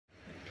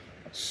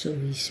So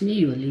it's me,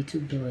 your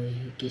little boy,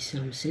 K.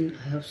 Samson.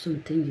 I have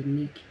something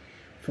unique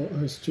for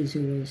us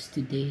chosen ones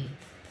today.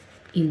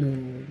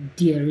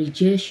 Their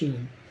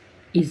rejection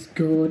is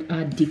God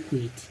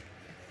adequate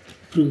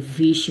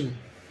provision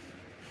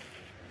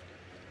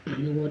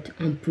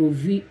and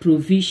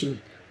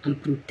provision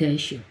and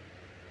protection.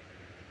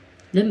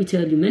 Let me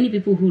tell you, many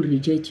people who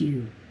reject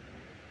you,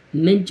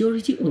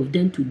 majority of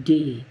them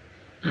today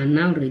are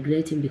now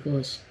regretting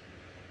because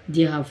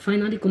they have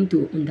finally come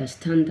to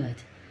understand that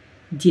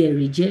their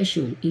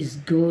rejection is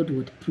God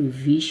with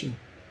provision,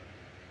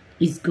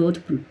 is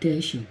God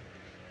protection,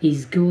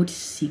 is God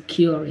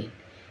securing,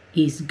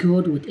 is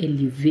God with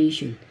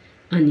elevation,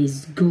 and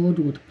is God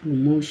with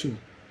promotion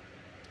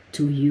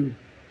to you.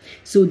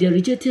 So they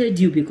rejected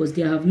you because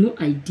they have no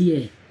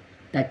idea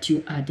that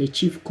you are the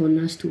chief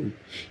cornerstone.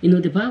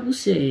 The Bible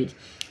said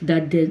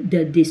that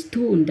the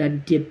stone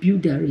that the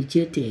builder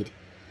rejected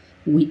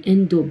will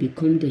end up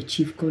become the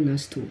chief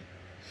cornerstone.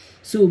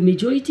 So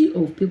majority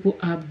of people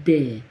out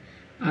there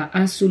are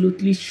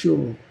absolutely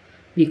sure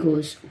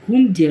because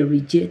whom they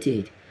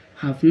rejected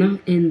have now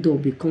ended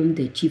up become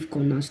the chief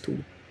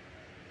cornerstone.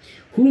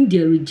 Whom they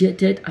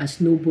rejected as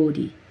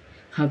nobody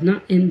have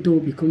now ended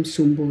up become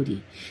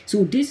somebody.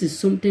 So this is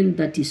something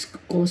that is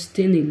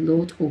costing a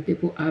lot of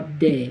people out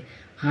there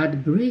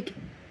heartbreak.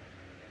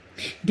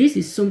 This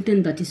is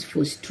something that is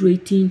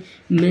frustrating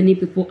many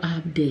people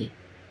out there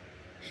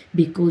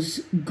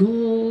because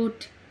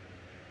God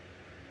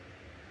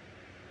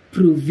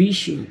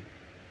provision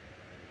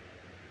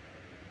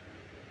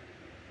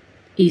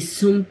is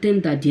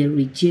something that they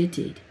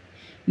rejected,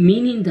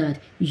 meaning that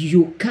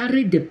you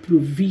carry the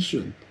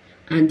provision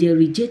and they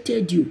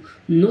rejected you,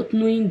 not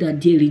knowing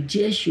that the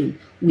rejection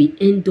will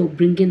end up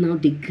bringing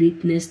out the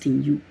greatness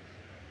in you.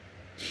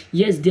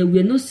 Yes, they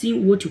were not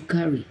seeing what you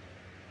carry,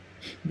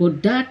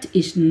 but that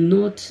is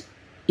not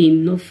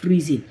enough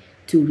reason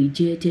to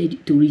reject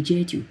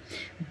you.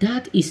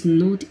 That is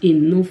not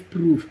enough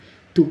proof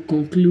to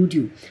conclude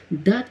you.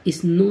 That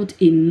is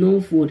not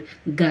enough word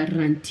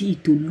guarantee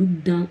to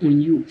look down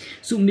on you.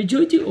 So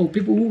majority of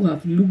people who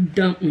have looked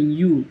down on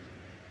you,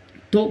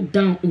 talked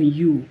down on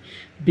you,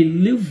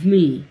 believe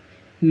me,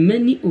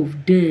 many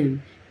of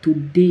them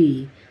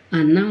today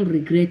are now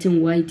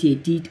regretting why they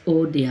did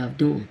all they have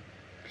done.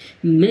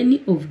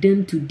 Many of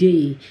them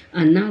today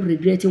are now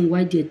regretting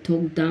why they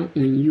talked down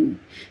on you.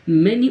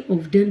 Many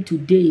of them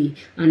today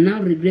are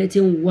now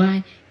regretting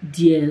why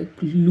they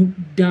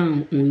looked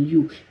down on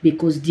you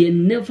because they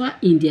never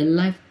in their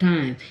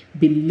lifetime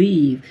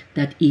believe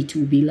that it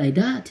will be like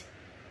that.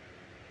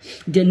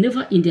 They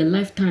never in their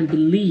lifetime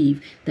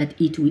believe that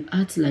it will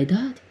act like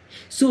that.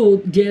 So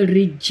their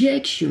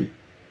rejection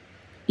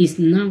is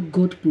now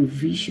God's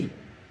provision.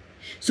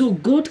 So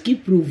God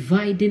keep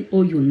providing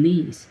all your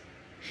needs.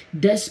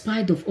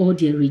 Despite of all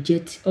their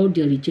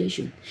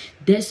rejection,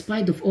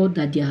 despite of all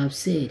that they have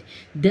said,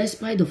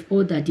 despite of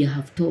all that they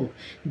have taught,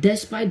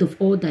 despite of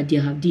all that they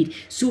have did.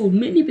 So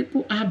many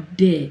people out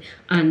there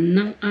are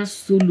now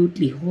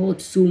absolutely hurt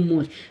so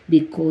much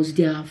because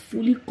they have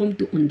fully come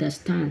to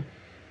understand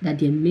that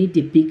they made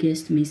the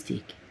biggest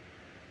mistake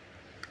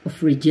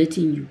of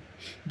rejecting you.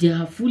 They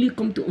have fully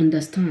come to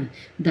understand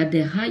that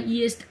the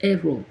highest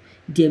error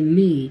they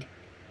made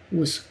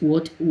was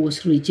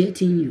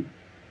rejecting you.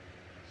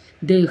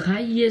 The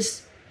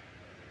highest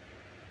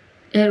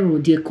error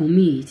they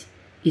commit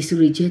is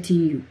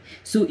rejecting you.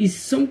 So it's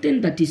something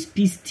that is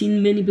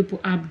pissing many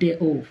people up there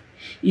off.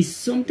 It's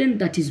something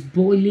that is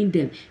boiling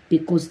them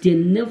because they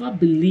never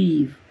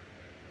believe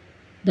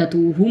that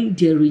whom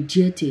they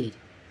rejected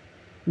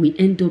will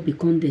end up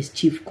become the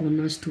chief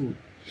cornerstone.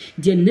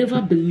 They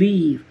never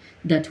believe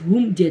that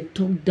whom they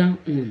talk down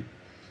on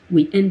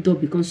will end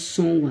up become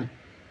someone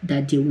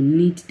that they will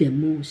need the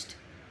most.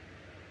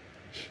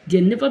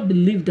 They never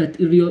believe that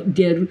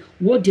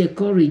what they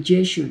call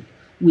rejection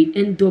will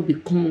end up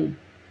become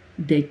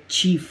the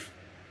chief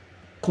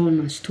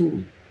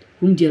cornerstone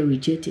whom they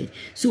rejected.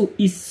 So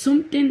it's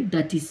something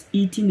that is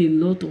eating a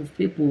lot of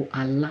people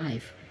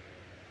alive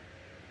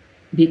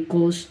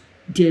because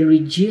the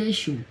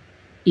rejection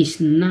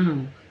is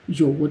now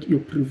your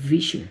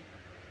provision.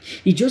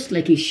 It's just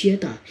like a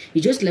shelter.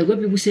 It's just like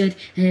when people said,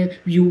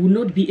 you will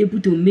not be able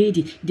to make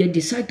it. They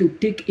decide to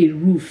take a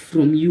roof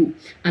from you,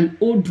 an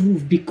old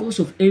roof, because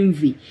of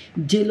envy,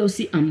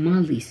 jealousy, and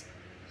malice.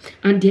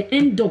 And they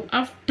end up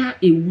after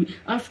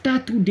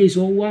 2 days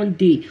or 1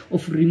 day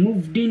of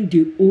removing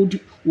the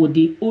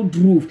old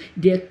roof,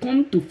 they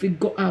come to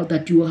figure out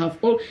that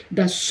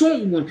that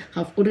someone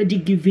have already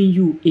given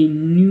you a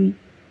new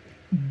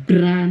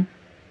brand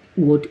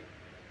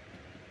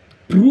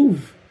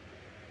roof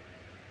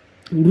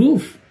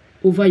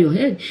over your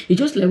head. It's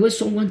just like when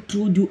someone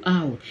threw you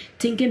out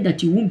thinking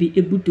that you won't be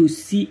able to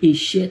see a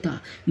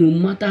shelter no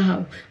matter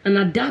how, and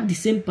at that the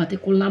same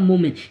particular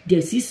moment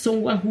they see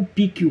someone who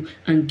pick you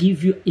and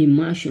give you a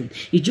mansion.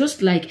 It's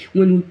just like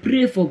when we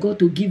pray for God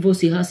to give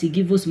us a house, He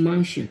give us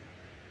mansion.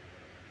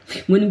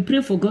 When we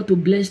pray for God to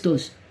bless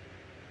us,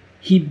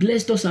 He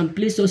blessed us and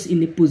placed us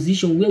in a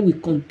position where we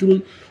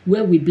control,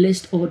 where we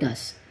blessed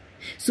others.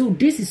 So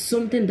this is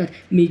something that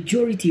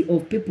majority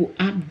of people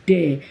out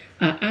there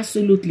are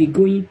absolutely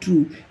going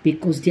through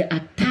because they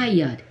are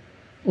tired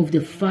of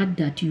the fact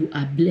that you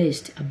are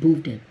blessed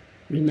above them.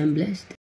 Remain blessed.